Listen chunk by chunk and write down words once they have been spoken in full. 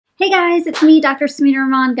Hey guys, it's me, Dr. Smita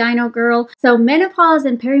Rahman, Gynogirl. So menopause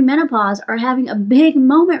and perimenopause are having a big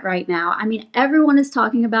moment right now. I mean, everyone is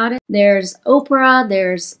talking about it. There's Oprah,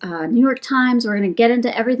 there's New York Times. We're going to get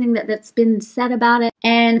into everything that's been said about it.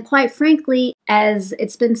 And quite frankly, as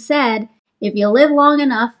it's been said, if you live long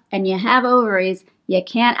enough and you have ovaries, you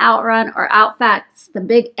can't outrun or outfat the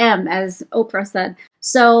big M, as Oprah said.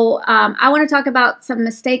 So I want to talk about some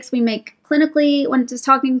mistakes we make clinically when just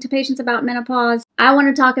talking to patients about menopause. I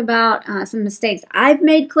want to talk about some mistakes I've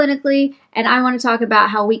made clinically, and I want to talk about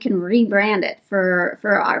how we can rebrand it for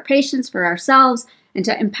our patients, for ourselves, and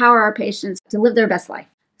to empower our patients to live their best life.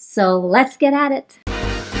 So let's get at it.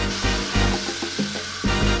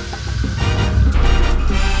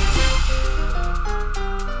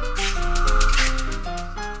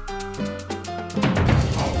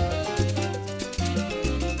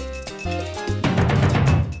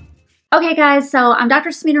 Okay guys, so I'm Dr.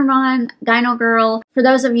 Smita Rahman, Gynogirl. For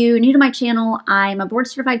those of you new to my channel, I'm a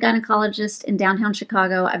board-certified gynecologist in downtown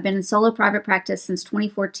Chicago. I've been in solo private practice since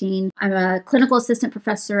 2014. I'm a clinical assistant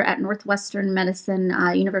professor at Northwestern Medicine,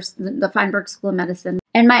 the Feinberg School of Medicine.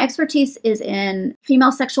 And my expertise is in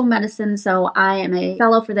female sexual medicine, so I am a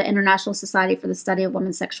fellow for the International Society for the Study of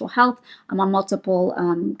Women's Sexual Health. I'm on multiple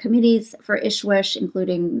committees for ISHWISH,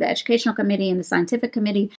 including the Educational Committee and the Scientific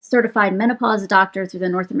Committee. Certified menopause doctor through the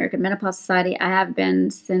North American Menopause Society. I have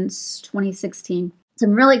been since 2016. So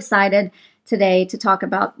I'm really excited today to talk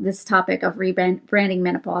about this topic of rebranding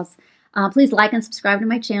menopause. Please like and subscribe to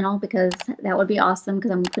my channel because that would be awesome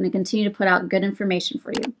because I'm going to continue to put out good information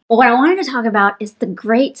for you. But what I wanted to talk about is the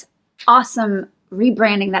great, awesome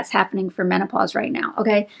rebranding that's happening for menopause right now.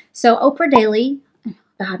 Okay, so Oprah Daily,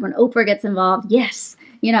 God, when Oprah gets involved, yes.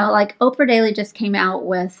 You know, like Oprah Daily just came out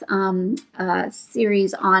with a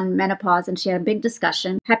series on menopause and she had a big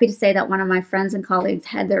discussion. Happy to say that one of my friends and colleagues,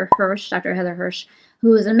 Heather Hirsch, Dr. Heather Hirsch,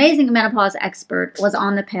 who is an amazing menopause expert, was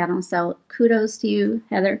on the panel. So kudos to you,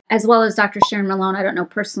 Heather, as well as Dr. Sharon Malone. I don't know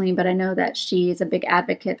personally, but I know that she is a big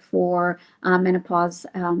advocate for menopause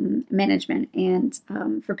management and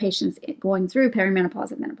for patients going through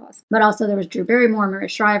perimenopause and menopause. But also there was Drew Barrymore, Maria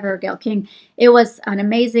Shriver, Gail King. It was an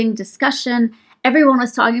amazing discussion. Everyone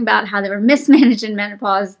was talking about how they were mismanaging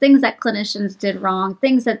menopause, things that clinicians did wrong,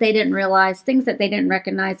 things that they didn't realize, things that they didn't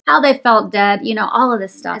recognize, how they felt dead, you know, all of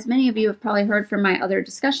this stuff. As many of you have probably heard from my other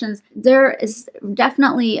discussions, there is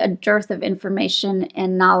definitely a dearth of information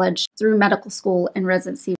and knowledge through medical school and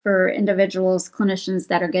residency for individuals, clinicians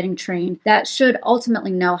that are getting trained that should ultimately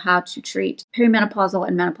know how to treat perimenopausal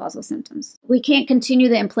and menopausal symptoms. We can't continue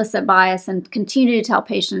the implicit bias and continue to tell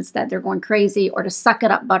patients that they're going crazy or to suck it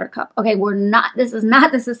up, buttercup. Okay, this is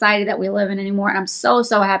not the society that we live in anymore. And I'm so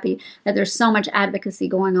happy that there's so much advocacy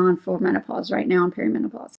going on for menopause right now and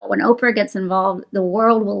perimenopause. When Oprah gets involved, the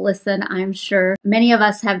world will listen, I'm sure. Many of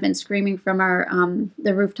us have been screaming from our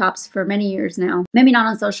the rooftops for many years now. Maybe not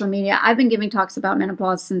on social media. I've been giving talks about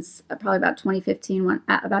menopause since probably about 2015,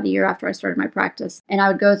 about a year after I started my practice. And I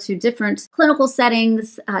would go to different clinical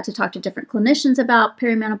settings to talk to different clinicians about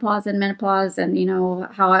perimenopause and menopause and, you know,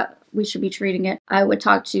 how we should be treating it. I would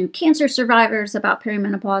talk to cancer survivors about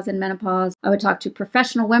perimenopause and menopause. I would talk to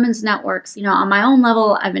professional women's networks. You know, on my own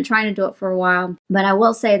level, I've been trying to do it for a while, but I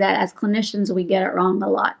will say that as clinicians, we get it wrong a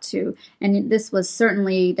lot too. And this was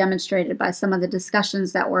certainly demonstrated by some of the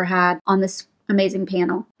discussions that were had on this amazing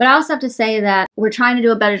panel. But I also have to say that we're trying to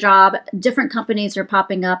do a better job. Different companies are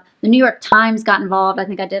popping up. The New York Times got involved. I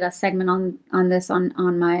think I did a segment on this on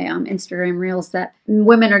my Instagram Reels that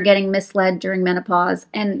women are getting misled during menopause.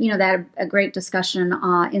 And, you know, they had a great discussion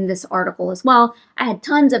in this article as well. I had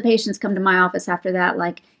tons of patients come to my office after that,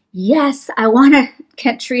 like, yes, I want to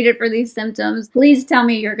get treated for these symptoms. Please tell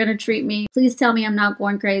me you're going to treat me. Please tell me I'm not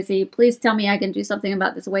going crazy. Please tell me I can do something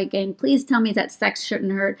about this weight gain. Please tell me that sex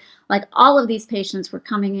shouldn't hurt. Like all of these patients were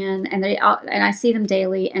coming in and I see them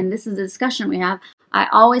daily. And this is a discussion we have. I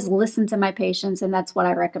always listen to my patients and that's what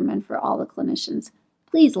I recommend for all the clinicians.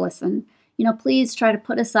 Please listen. You know, please try to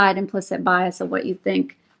put aside implicit bias of what you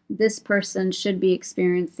think this person should be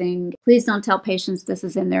experiencing. Please don't tell patients this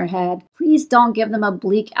is in their head. Please don't give them a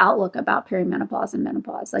bleak outlook about perimenopause and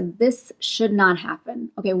menopause. Like this should not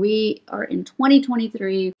happen. Okay, we are in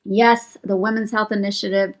 2023. Yes, the Women's Health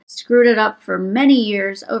Initiative screwed it up for many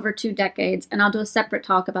years, over 2 decades. And I'll do a separate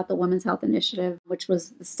talk about the Women's Health Initiative, which was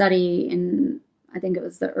the study in, I think it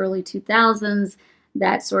was the early 2000s,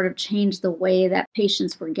 that sort of changed the way that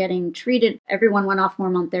patients were getting treated. Everyone went off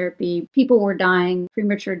hormone therapy. People were dying,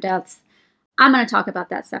 premature deaths. I'm going to talk about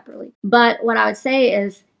that separately. But what I would say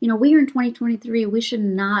is, you know, we are in 2023. We should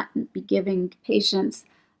not be giving patients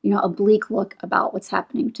oblique look about what's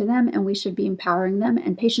happening to them, and we should be empowering them,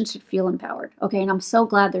 and patients should feel empowered. Okay, and I'm so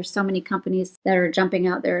glad there's so many companies that are jumping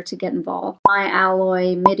out there to get involved.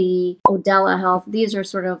 MyAlloy, MIDI, Odella Health, these are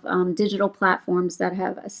sort of digital platforms that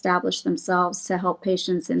have established themselves to help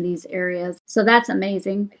patients in these areas. So that's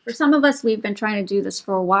amazing. For some of us, we've been trying to do this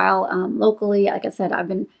for a while locally. Like I said, I've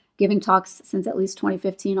been giving talks since at least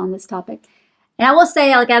 2015 on this topic. And I will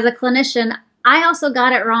say, like, as a clinician, I also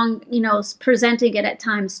got it wrong, presenting it at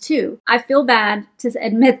times too. I feel bad to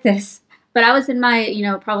admit this, but I was in my,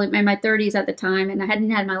 probably in my 30s at the time, and I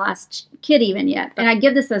hadn't had my last kid even yet. And I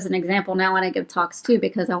give this as an example now when I give talks too,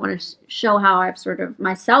 because I want to show how I've sort of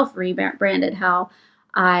myself rebranded how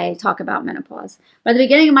I talk about menopause. But at the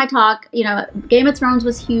beginning of my talk, Game of Thrones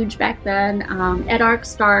was huge back then. Eddard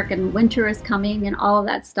Stark and Winter is Coming and all of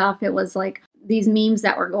that stuff. It was like these memes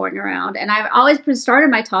that were going around. And I've always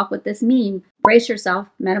started my talk with this meme: brace yourself,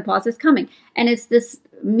 menopause is coming. And it's this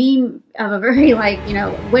meme of a very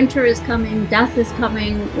winter is coming, death is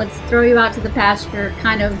coming, let's throw you out to the pasture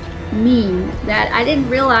kind of meme, that I didn't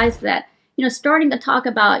realize that, starting to talk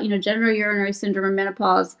about, genital urinary syndrome and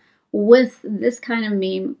menopause with this kind of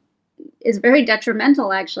meme is very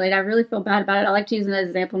detrimental, actually. And I really feel bad about it. I like to use an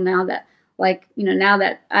example now that, now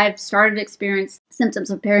that I've started to experience symptoms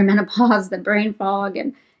of perimenopause, the brain fog,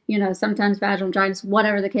 and, sometimes vaginal dryness,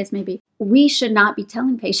 whatever the case may be, we should not be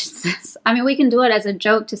telling patients this. I mean, we can do it as a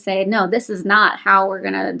joke to say, no, this is not how we're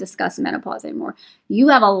going to discuss menopause anymore. You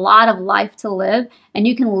have a lot of life to live, and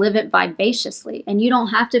you can live it vivaciously. And you don't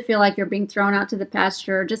have to feel like you're being thrown out to the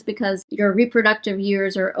pasture just because your reproductive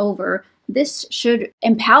years are over. This should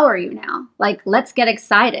empower you now. Let's get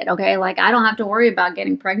excited, okay? I don't have to worry about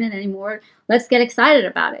getting pregnant anymore. Let's get excited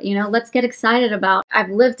about it. Let's get excited about, I've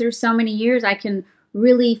lived through so many years. I can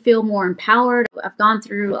really feel more empowered. I've gone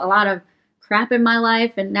through a lot of crap in my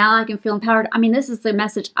life, and now I can feel empowered. I mean, this is the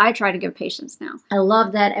message I try to give patients now. I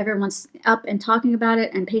love that everyone's up and talking about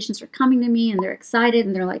it, and patients are coming to me and they're excited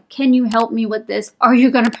and they're like, can you help me with this? Are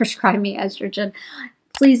you going to prescribe me estrogen?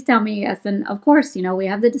 Please tell me yes. And of course, we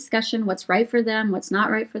have the discussion, what's right for them, what's not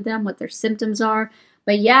right for them, what their symptoms are.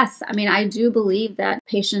 But yes, I mean, I do believe that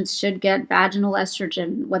patients should get vaginal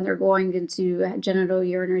estrogen when they're going into genital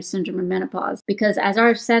urinary syndrome or menopause. Because as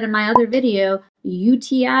I said in my other video,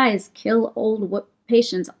 UTIs kill old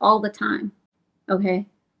patients all the time, okay?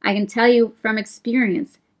 I can tell you from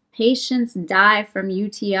experience, patients die from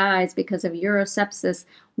UTIs because of urosepsis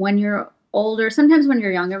when you're older, sometimes when you're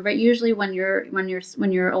younger, but usually when you're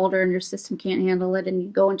older and your system can't handle it and you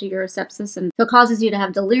go into urosepsis, and so it causes you to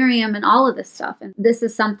have delirium and all of this stuff. And this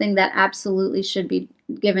is something that absolutely should be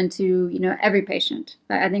given to, every patient.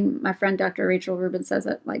 I think my friend Dr. Rachel Rubin says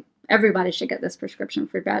that everybody should get this prescription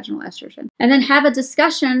for vaginal estrogen. And then have a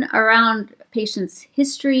discussion around patients'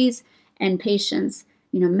 histories and patients,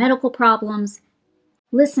 medical problems.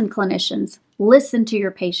 Listen, clinicians, listen to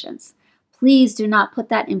your patients. Please do not put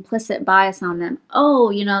that implicit bias on them.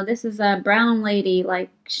 Oh, this is a brown lady,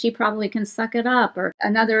 she probably can suck it up. Or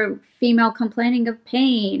another female complaining of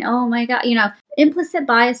pain. Oh my God. Implicit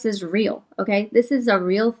bias is real, okay? This is a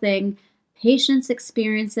real thing. Patients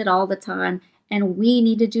experience it all the time, and we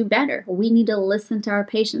need to do better. We need to listen to our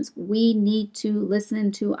patients. We need to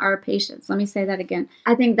listen to our patients. Let me say that again.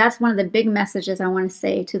 I think that's one of the big messages I want to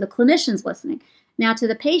say to the clinicians listening. Now, to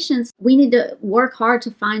the patients, we need to work hard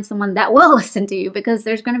to find someone that will listen to you, because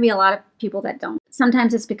there's going to be a lot of people that don't.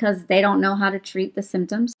 Sometimes it's because they don't know how to treat the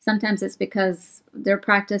symptoms. Sometimes it's because their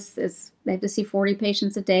practice is, they have to see 40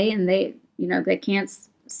 patients a day, and they can't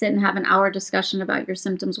sit and have an hour discussion about your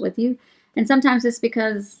symptoms with you. And sometimes it's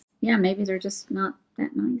because, maybe they're just not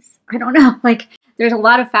that nice. I don't know. There's a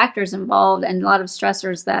lot of factors involved and a lot of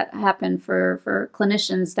stressors that happen for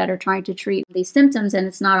clinicians that are trying to treat these symptoms, and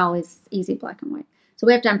it's not always easy black and white. So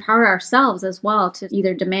we have to empower ourselves as well to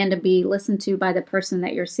either demand to be listened to by the person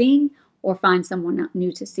that you're seeing, or find someone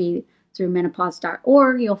new to see through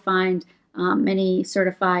menopause.org. You'll find many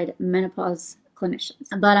certified menopause clinicians.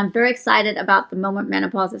 But I'm very excited about the moment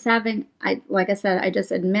menopause is having. Like I said, I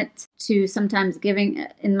just admit to sometimes giving,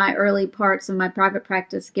 in my early parts of my private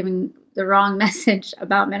practice, giving the wrong message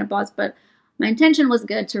about menopause. But my intention was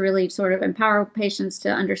good, to really sort of empower patients to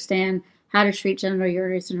understand how to treat genital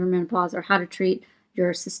urinary syndrome menopause, or how to treat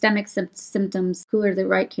your systemic symptoms, who are the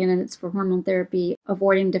right candidates for hormone therapy,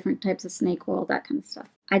 avoiding different types of snake oil, that kind of stuff.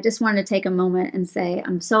 I just wanted to take a moment and say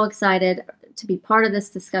I'm so excited to be part of this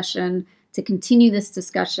discussion, to continue this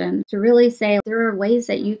discussion, to really say there are ways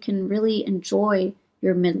that you can really enjoy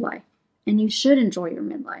your midlife, and you should enjoy your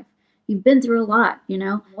midlife. you've been through a lot,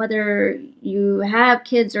 whether you have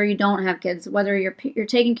kids or you don't have kids, whether you're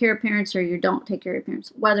taking care of parents or you don't take care of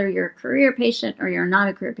parents, whether you're a career patient or you're not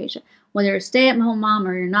a career patient, whether you're a stay-at-home mom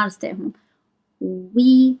or you're not a stay-at-home mom.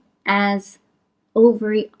 We as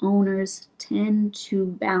ovary owners tend to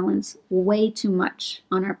balance way too much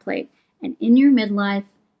on our plate. And in your midlife,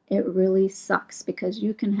 it really sucks because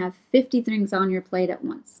you can have 50 things on your plate at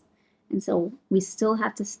once. And so we still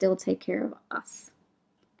have to take care of us.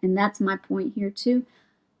 And that's my point here too.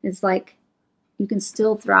 It's like you can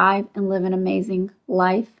still thrive and live an amazing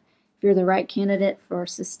life. If you're the right candidate for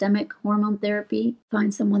systemic hormone therapy,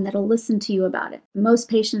 find someone that'll listen to you about it. Most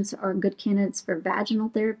patients are good candidates for vaginal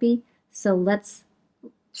therapy. So let's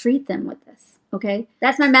treat them with this, okay?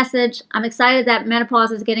 That's my message. I'm excited that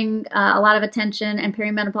menopause is getting a lot of attention and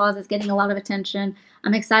perimenopause is getting a lot of attention.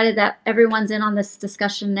 I'm excited that everyone's in on this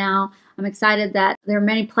discussion now. I'm excited that there are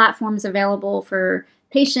many platforms available for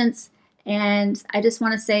patients. And I just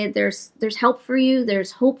want to say there's help for you,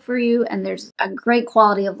 there's hope for you, and there's a great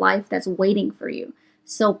quality of life that's waiting for you.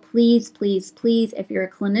 So please, please, please, if you're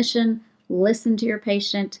a clinician, listen to your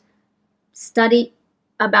patient, study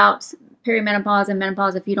about perimenopause and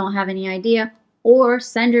menopause if you don't have any idea, or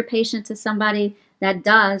send your patient to somebody that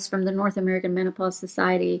does from the North American Menopause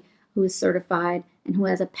Society who is certified and who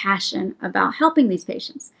has a passion about helping these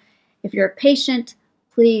patients. If you're a patient,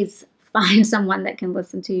 please find someone that can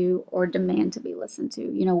listen to you or demand to be listened to.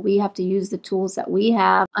 We have to use the tools that we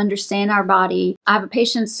have, understand our body. I have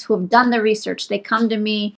patients who have done the research. They come to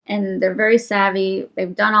me and they're very savvy.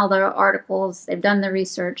 They've done all the articles. They've done the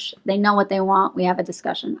research. They know what they want. We have a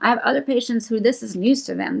discussion. I have other patients who this is news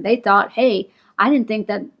to them. They thought, hey, I didn't think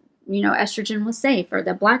that estrogen was safe, or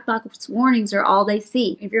the black box warnings are all they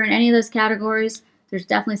see. If you're in any of those categories, there's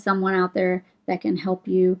definitely someone out there that can help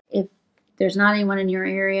you. If there's not anyone in your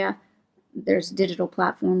area, there's digital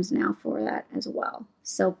platforms now for that as well.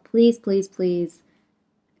 So please, please, please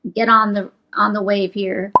get on the wave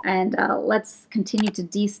here, and let's continue to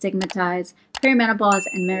destigmatize perimenopause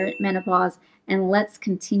and menopause, and let's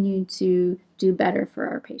continue to do better for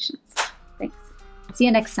our patients. Thanks. See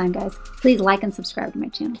you next time, guys. Please like and subscribe to my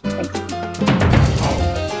channel. Thanks.